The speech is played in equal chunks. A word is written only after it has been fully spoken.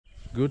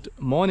Good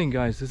morning,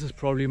 guys. This is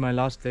probably my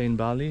last day in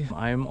Bali.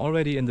 I'm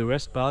already in the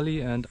West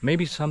Bali and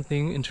maybe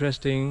something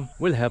interesting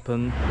will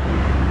happen.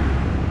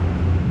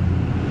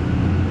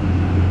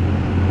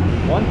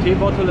 One tea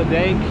bottle a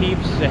day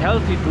keeps the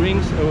healthy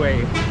drinks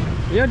away.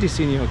 Ya di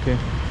sini, oke.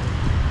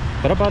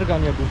 Berapa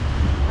harganya, Bu?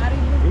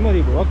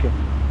 5.000, oke.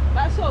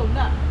 Bakso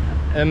enggak?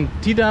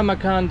 Tidak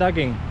makan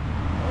daging.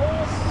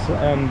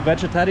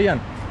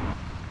 Vegetarian.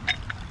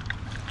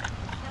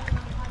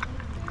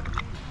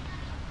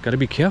 Gotta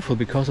be careful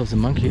because of the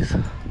monkeys.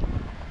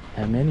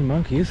 There are many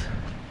monkeys.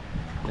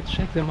 Let's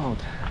check them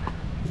out.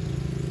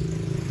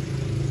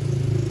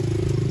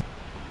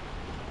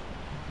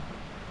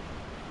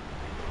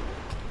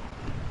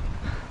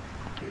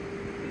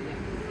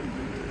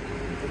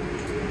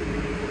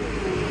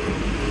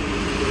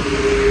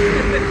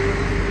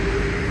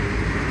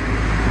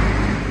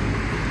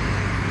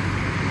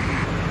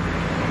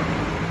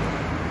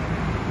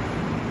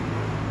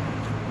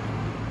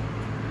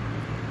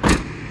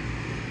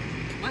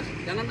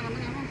 Jangan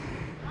tengah-tengah, Mas.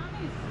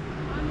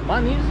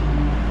 Manis?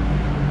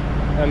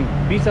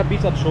 Bisa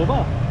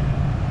coba.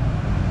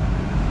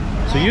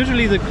 So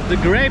usually the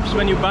grapes,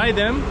 when you buy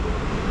them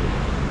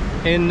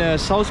in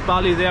South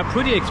Bali, they are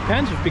pretty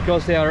expensive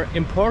because they are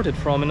imported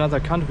from another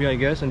country, I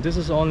guess. And this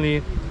is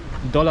only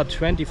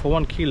 $1.20 for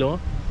 1 kilo.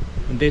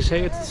 And they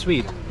say it's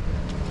sweet.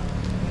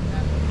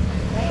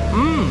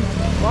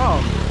 Wow.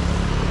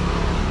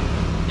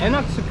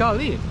 Enak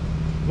sekali.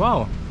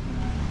 Wow.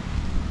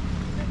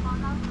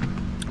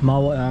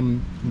 Mau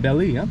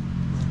belly, ya?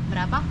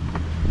 Berapa?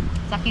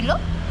 1 kilo?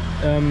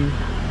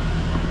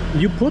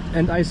 You put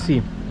and I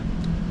see.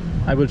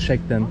 I will check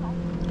them.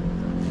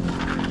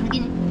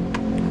 Begini.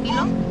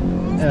 Kilo?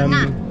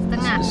 Setengah.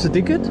 Setengah.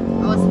 Sedikit?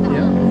 Oh,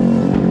 setengah. Yeah.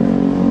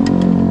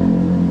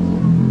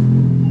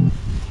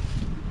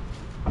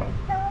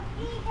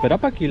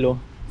 Berapa kilo?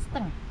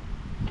 Setengah.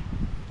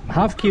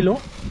 Half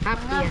kilo? Half,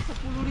 ya.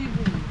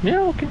 10.000.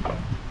 Yeah, okay.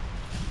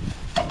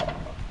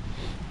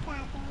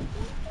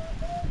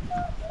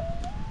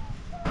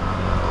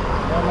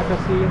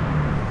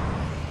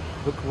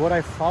 Look what I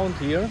found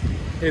here.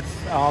 It's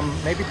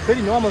maybe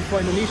pretty normal for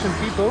Indonesian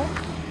people,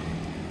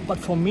 but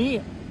for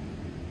me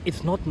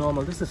it's not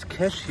normal. This is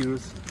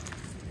cashews.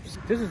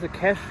 This is a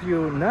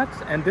cashew nut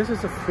and this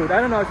is a fruit.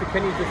 I don't know if you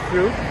can eat the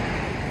fruit.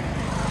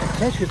 And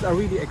cashews are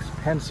really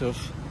expensive,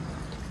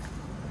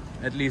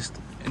 at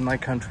least in my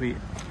country.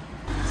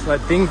 So I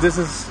think this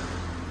is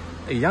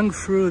a young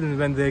fruit, and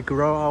when they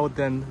grow out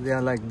then they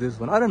are like this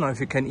one. I don't know if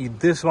you can eat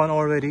this one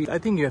already. I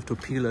think you have to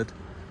peel it.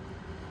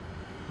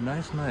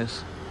 Nice.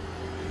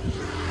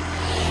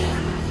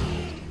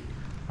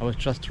 I was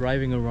just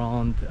driving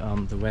around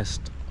the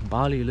West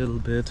Bali a little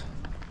bit.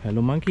 Hello,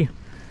 monkey.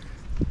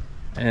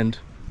 And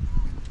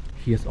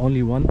he has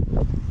only one.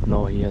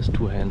 No, he has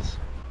 2 hands.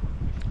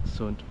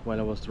 So while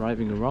I was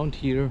driving around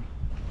here,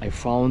 I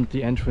found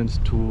the entrance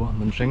to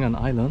Menjangan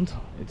Island.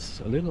 It's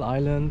a little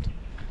island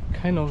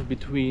kind of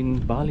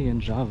between Bali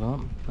and Java,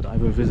 but I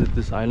will visit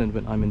this island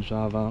when I'm in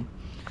Java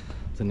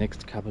the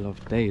next couple of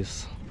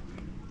days.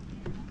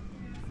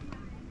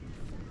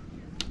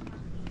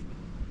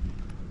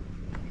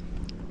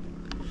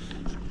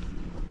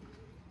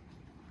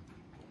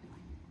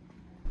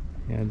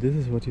 Yeah, this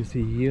is what you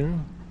see here.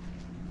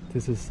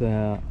 This is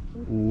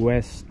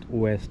west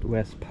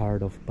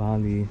part of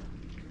Bali.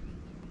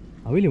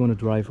 I really want to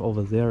drive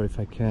over there if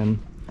I can.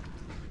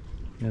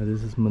 Yeah,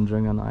 this is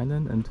Menjangan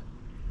Island, and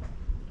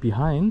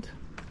behind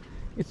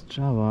it's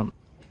Java.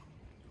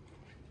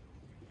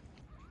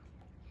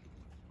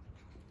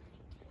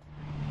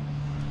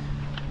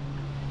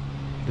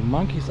 The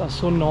monkeys are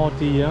so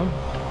naughty, yeah?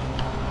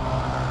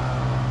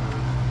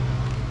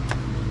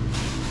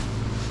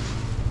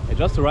 I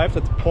just arrived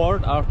at the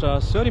port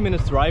after 30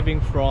 minutes driving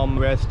from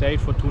where I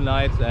stayed for 2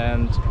 nights,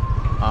 and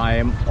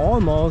I'm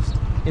almost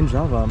in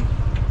Java.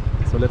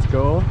 So let's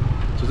go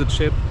to the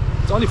ship.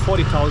 It's only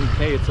 40,000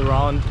 K. It's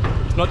around,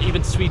 it's not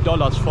even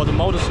 $3 for the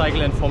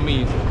motorcycle and for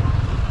me.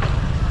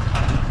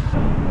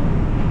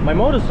 My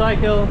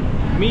motorcycle,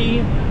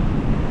 me,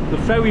 the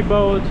ferry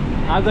boat,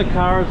 other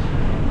cars,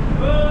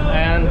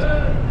 and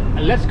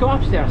let's go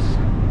upstairs.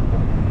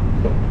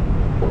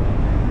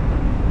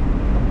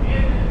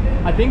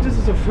 I think this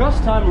is the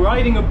first time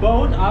riding a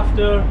boat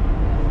after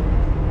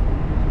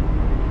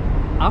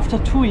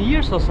 2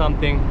 years or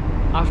something.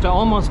 After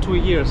almost 2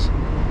 years.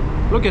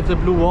 Look at the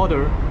blue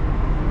water.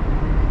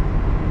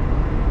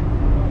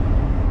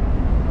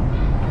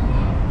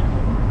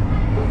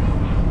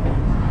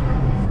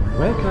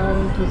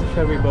 Welcome to the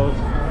ferry boat.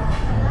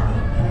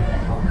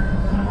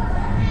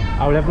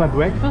 I will have my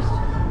breakfast,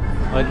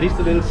 or at least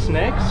a little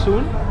snack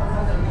soon.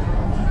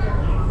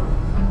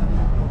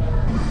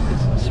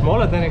 It's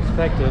smaller than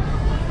expected,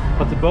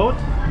 but the boat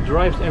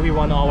drives every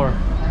 1 hour,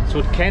 so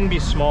it can be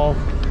small.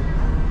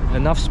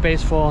 Enough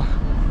space for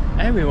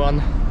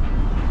everyone.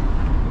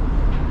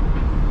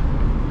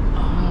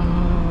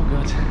 Oh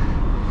god,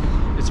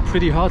 it's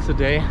pretty hot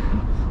today.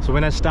 So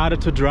when I started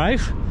to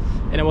drive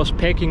and I was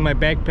packing my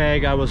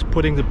backpack, I was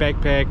putting the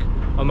backpack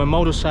on my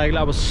motorcycle.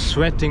 I was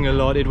sweating a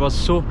lot. It was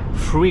so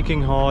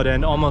freaking hot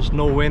and almost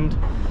no wind.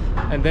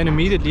 And then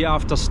immediately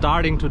after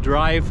starting to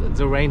drive,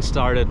 the rain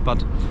started,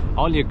 but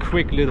only a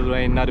quick little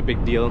rain, not a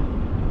big deal.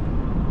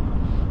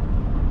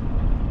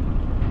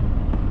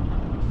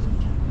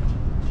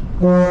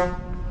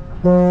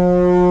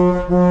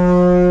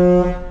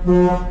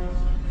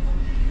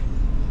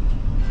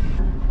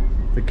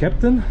 The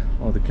captain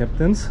or the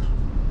captains,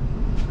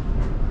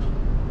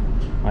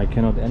 I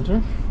cannot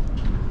enter.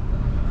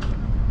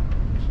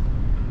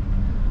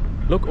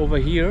 Look over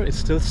here, it's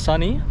still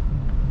sunny.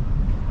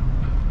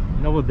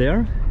 And over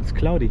there, it's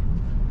cloudy.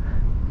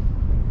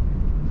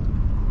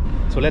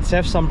 So let's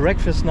have some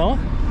breakfast now.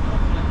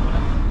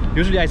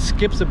 Usually I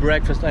skip the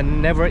breakfast, I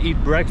never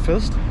eat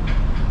breakfast.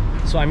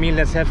 So I mean,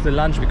 let's have the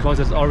lunch because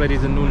it's already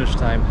the noonish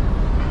time.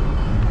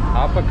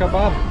 Apa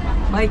kabar?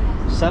 Baik.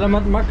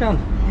 Selamat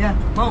makan. Ya,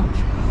 mau.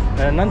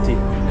 Nanti.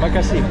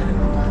 Makasih.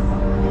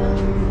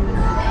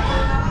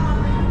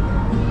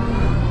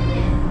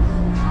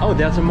 Oh,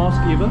 there's a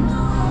mosque even.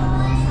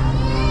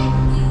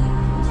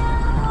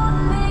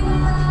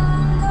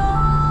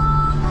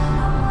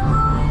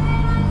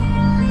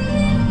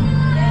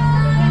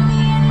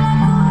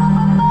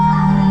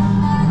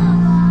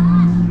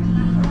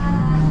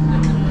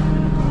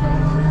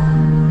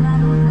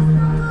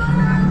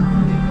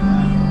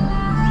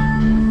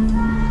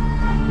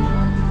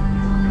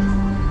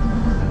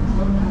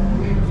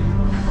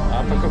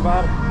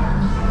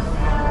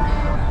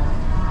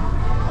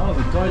 Oh,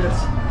 the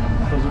toilets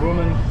for the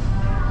woman,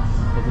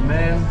 for the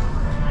man.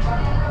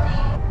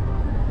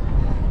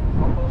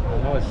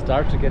 Now it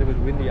starts to get a bit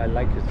windy. I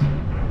like it.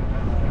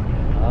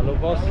 Hello,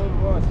 boss. Hello,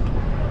 boss.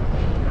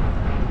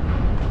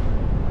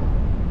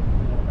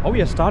 Oh,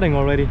 we are starting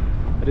already.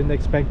 I didn't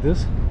expect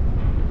this.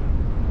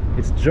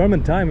 It's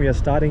German time. We are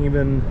starting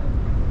even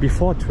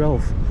before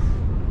 12.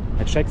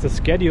 I checked the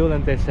schedule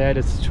and they said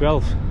it's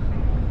 12.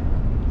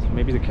 So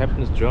maybe the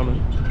captain is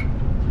German.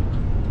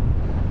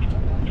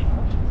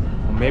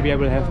 Or maybe I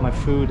will have my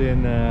food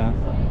in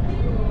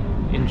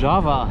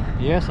Java.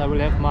 Yes, I will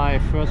have my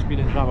first meal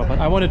in Java. But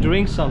I want to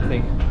drink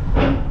something.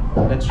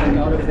 Let's check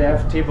out if they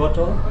have Teh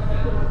Botol.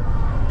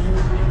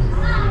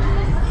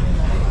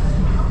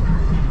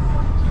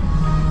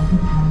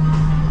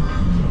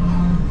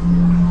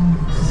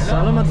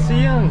 Selamat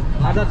siang.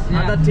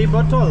 Ada Teh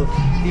Botol.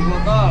 Teh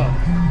Botol.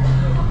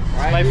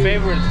 It's my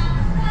favorite.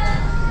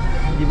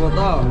 Teh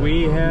Botol.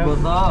 We have Teh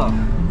Botol.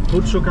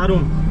 Pucuk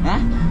Harum. Hah?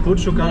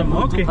 Pucuk Harum.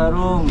 Pucuk Oke.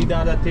 Harum. Tidak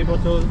ada Teh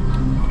Botol.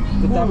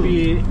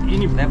 Tetapi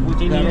ini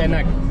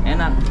enak.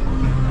 Enak.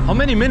 How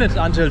many minutes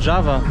until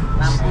Java?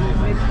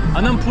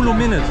 60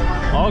 minutes.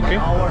 Oh, okay.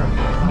 Hour.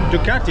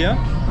 Ducat, yeah?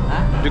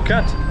 Hah?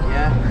 Ducat.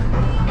 Yeah.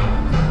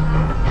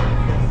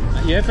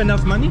 You have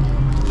enough money?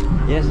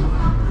 Yes.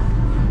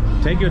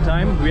 Take your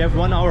time. We have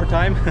 1 hour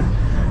time.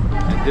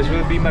 This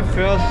will be my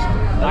first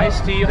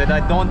iced tea that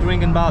I don't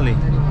drink in Bali.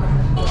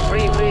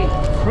 Free.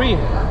 Free.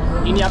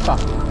 Ini apa?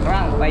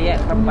 Kerang,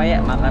 payek,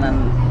 makanan.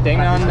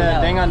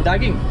 Dengan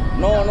daging.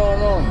 No.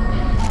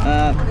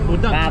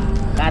 Udang.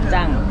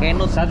 Kacang,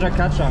 kenut. Saja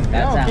kacang.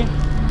 Ya, Kacang. oke.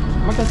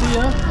 Makasih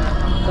ya.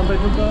 Sampai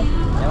jumpa.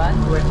 Jalan.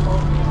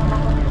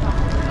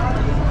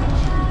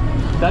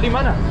 Dari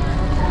mana?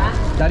 Hah?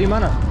 Dari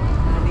mana?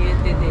 Di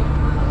NTT.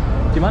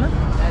 Di mana?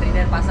 Dari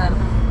Denpasar.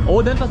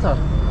 Oh, Denpasar.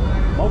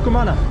 Mau ke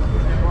mana?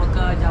 Mau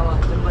ke Jawa,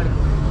 Jember.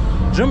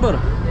 Jember.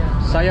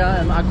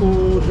 Ya.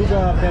 Aku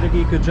juga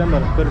pergi ke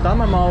Jember.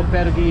 Pertama mau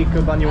pergi ke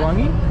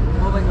Banyuwangi.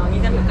 Oh, Banyuwangi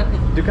kan dekat nih.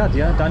 Dekat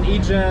ya. Dan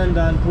Ijen,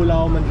 dan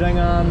Pulau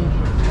Menjangan,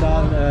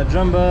 dan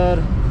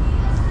Jember,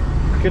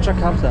 ke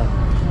Jakarta.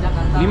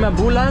 Jakarta. 5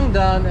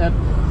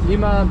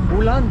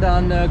 bulan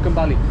dan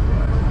kembali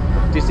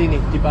di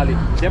sini di Bali.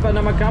 Siapa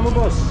nama kamu,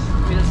 bos?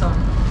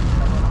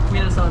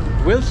 Wilson.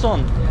 Wilson.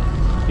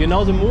 You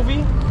know the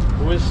movie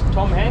with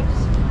Tom Hanks?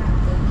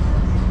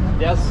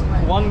 There's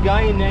one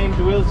guy named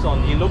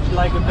Wilson. He looks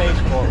like a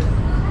baseball.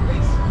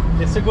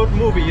 It's a good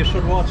movie. You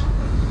should watch.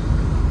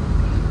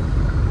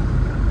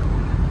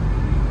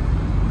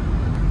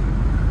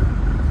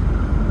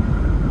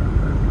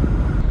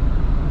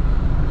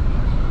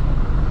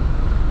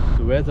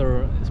 The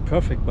weather is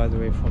perfect, by the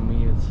way, for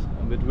me. It's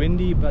a bit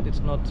windy, but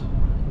it's not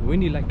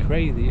windy like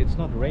crazy. It's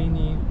not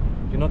rainy.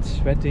 You're not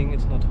sweating.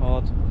 It's not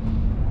hot.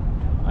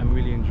 I'm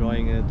really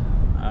enjoying it.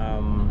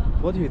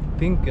 What do you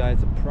think, guys?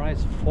 The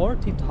price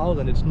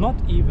 40,000. It's not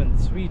even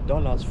 $3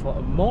 for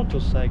a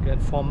motorcycle,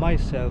 and for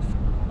myself,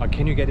 or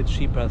can you get it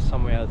cheaper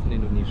somewhere else in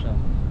Indonesia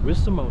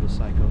with the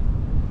motorcycle?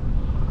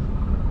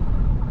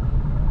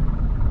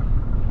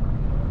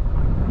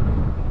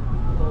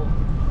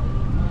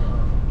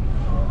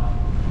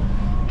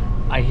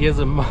 I hear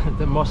the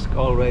mosque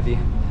already.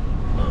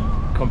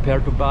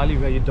 Compared to Bali,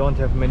 where you don't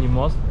have many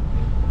mosques,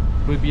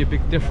 will be a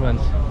big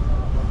difference.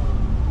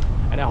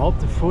 And I hope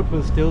the food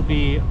will still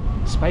be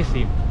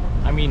spicy.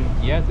 I mean,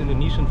 yes,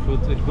 Indonesian food,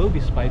 it will be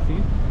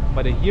spicy,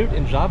 but here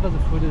in Java the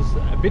food is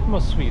a bit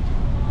more sweet.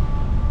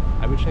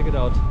 I will check it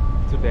out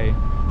today.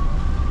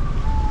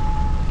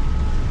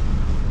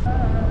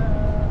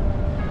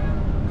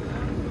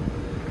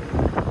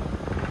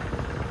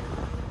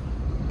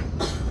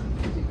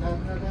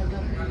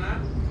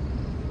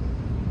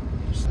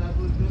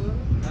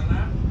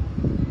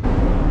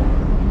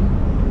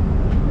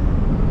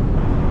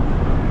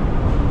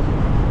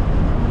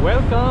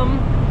 Welcome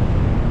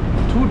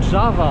to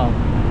Java.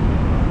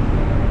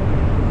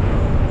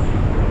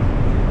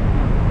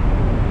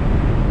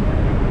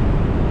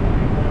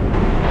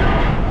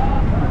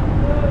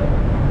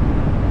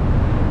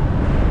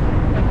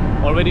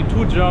 Already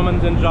 2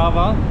 Germans in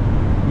Java,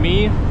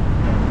 me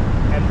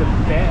and the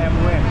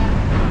BMW.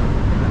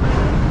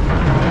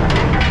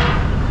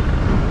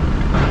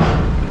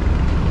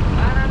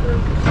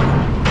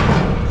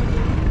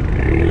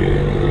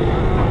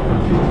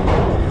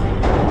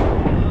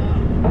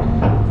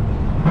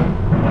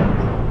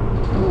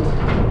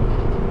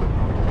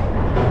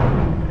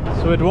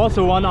 So it was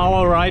a 1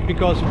 hour ride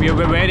because we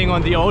were waiting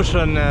on the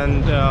ocean,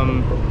 and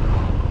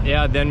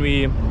yeah, then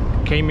we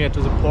came here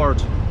to the port.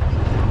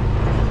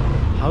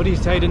 How do you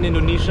say it in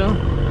Indonesia?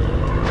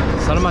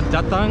 Selamat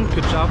datang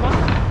ke Java.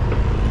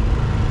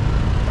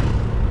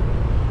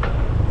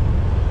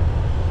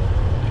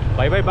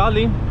 Bye bye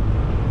Bali.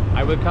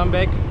 I will come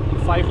back in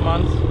 5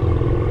 months.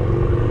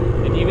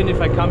 And even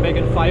if I come back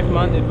in 5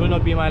 months, it will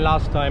not be my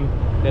last time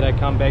that I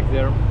come back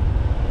there.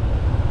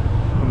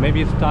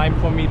 Maybe it's time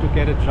for me to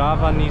get a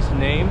Javanese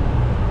name.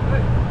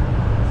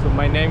 So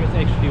my name is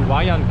actually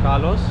Wayan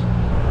Carlos,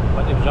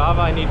 but in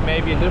Java I need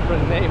maybe a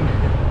different name.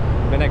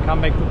 When I come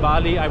back to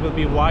Bali, I will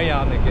be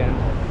Wayan again.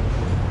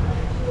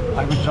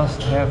 I will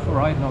just have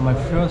right now my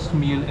first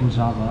meal in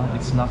Java.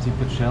 It's nasi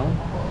pecel.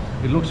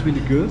 It looks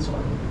really good.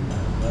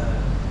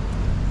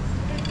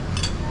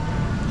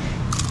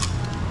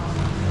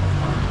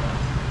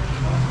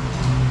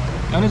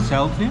 And it's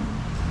healthy.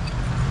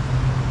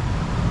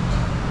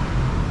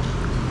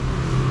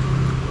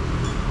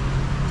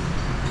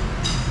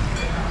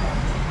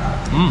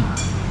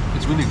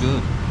 It's really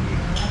good.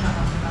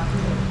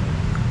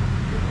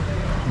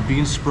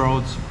 Bean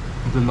sprouts,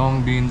 the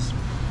long beans,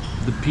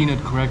 the peanut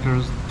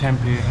crackers,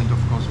 tempeh, and of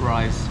course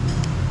rice.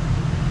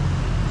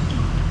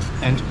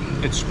 And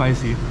it's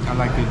spicy, I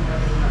like it.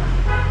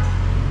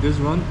 This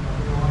one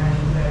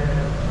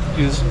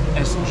is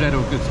es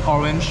jeruk, it's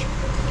orange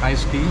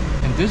iced tea.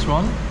 And this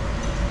one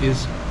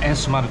is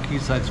es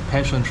marquesa, it's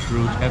passion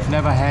fruit. I've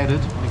never had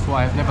it before,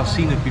 I've never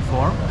seen it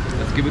before.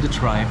 Let's give it a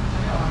try.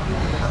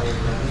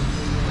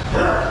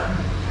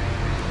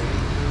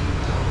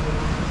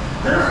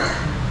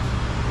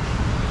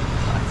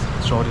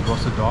 Thought it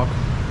was a dog.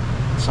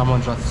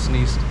 Someone just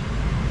sneezed.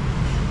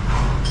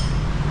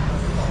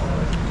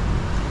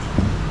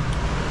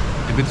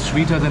 A bit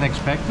sweeter than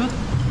expected.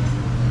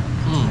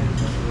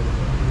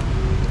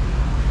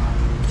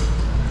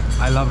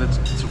 I love it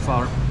so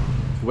far.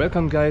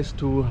 Welcome guys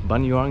to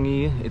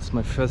Banyuwangi. It's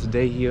my first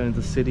day here in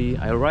the city.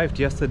 I arrived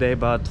yesterday,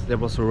 but there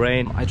was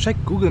rain. I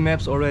checked Google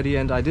Maps already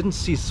and I didn't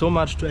see so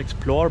much to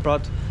explore,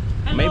 but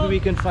maybe we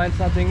can find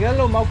something.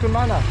 Hello, mau ke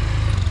mana?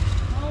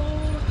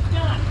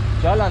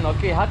 Jalan,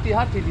 okay,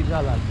 hati-hati di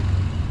jalan.